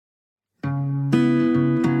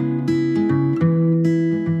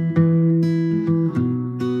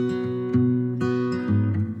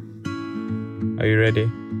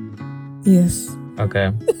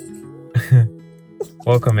Okay.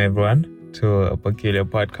 Welcome, everyone, to a peculiar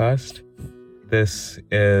podcast. This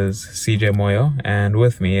is CJ Moyo, and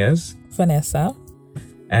with me is Vanessa.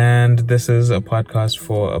 And this is a podcast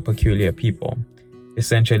for a peculiar people.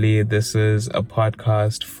 Essentially, this is a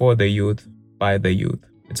podcast for the youth, by the youth.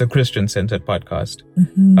 It's a Christian-centered podcast.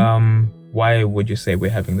 Mm-hmm. Why would you say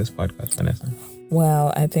we're having this podcast, Vanessa?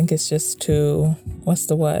 Well, I think it's just to,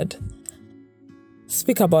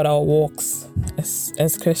 speak about our walks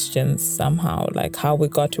as Christians somehow, like how we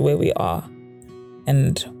got to where we are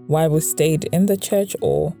and why we stayed in the church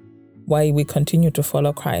or why we continue to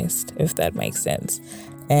follow Christ, if that makes sense.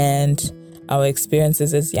 And our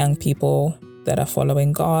experiences as young people that are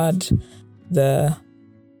following God, the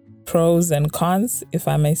pros and cons, if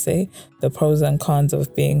I may say, the pros and cons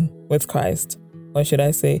of being with Christ. Or should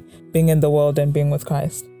I say, being in the world and being with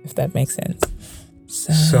Christ, if that makes sense.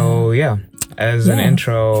 So as an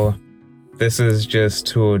intro, this is just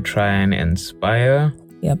to try and inspire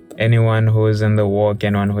anyone who's in the walk,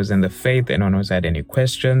 anyone who's in the faith, anyone who's had any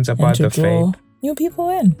questions about the faith. New people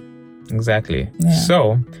in. Exactly. Yeah.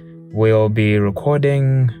 So we'll be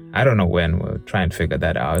recording, I don't know when, we'll try and figure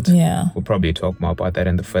that out. Yeah. We'll probably talk more about that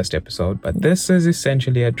in the first episode. But this is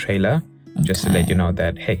essentially a trailer, just to let you know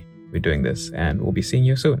that, hey, we're doing this and we'll be seeing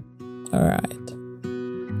you soon. All right.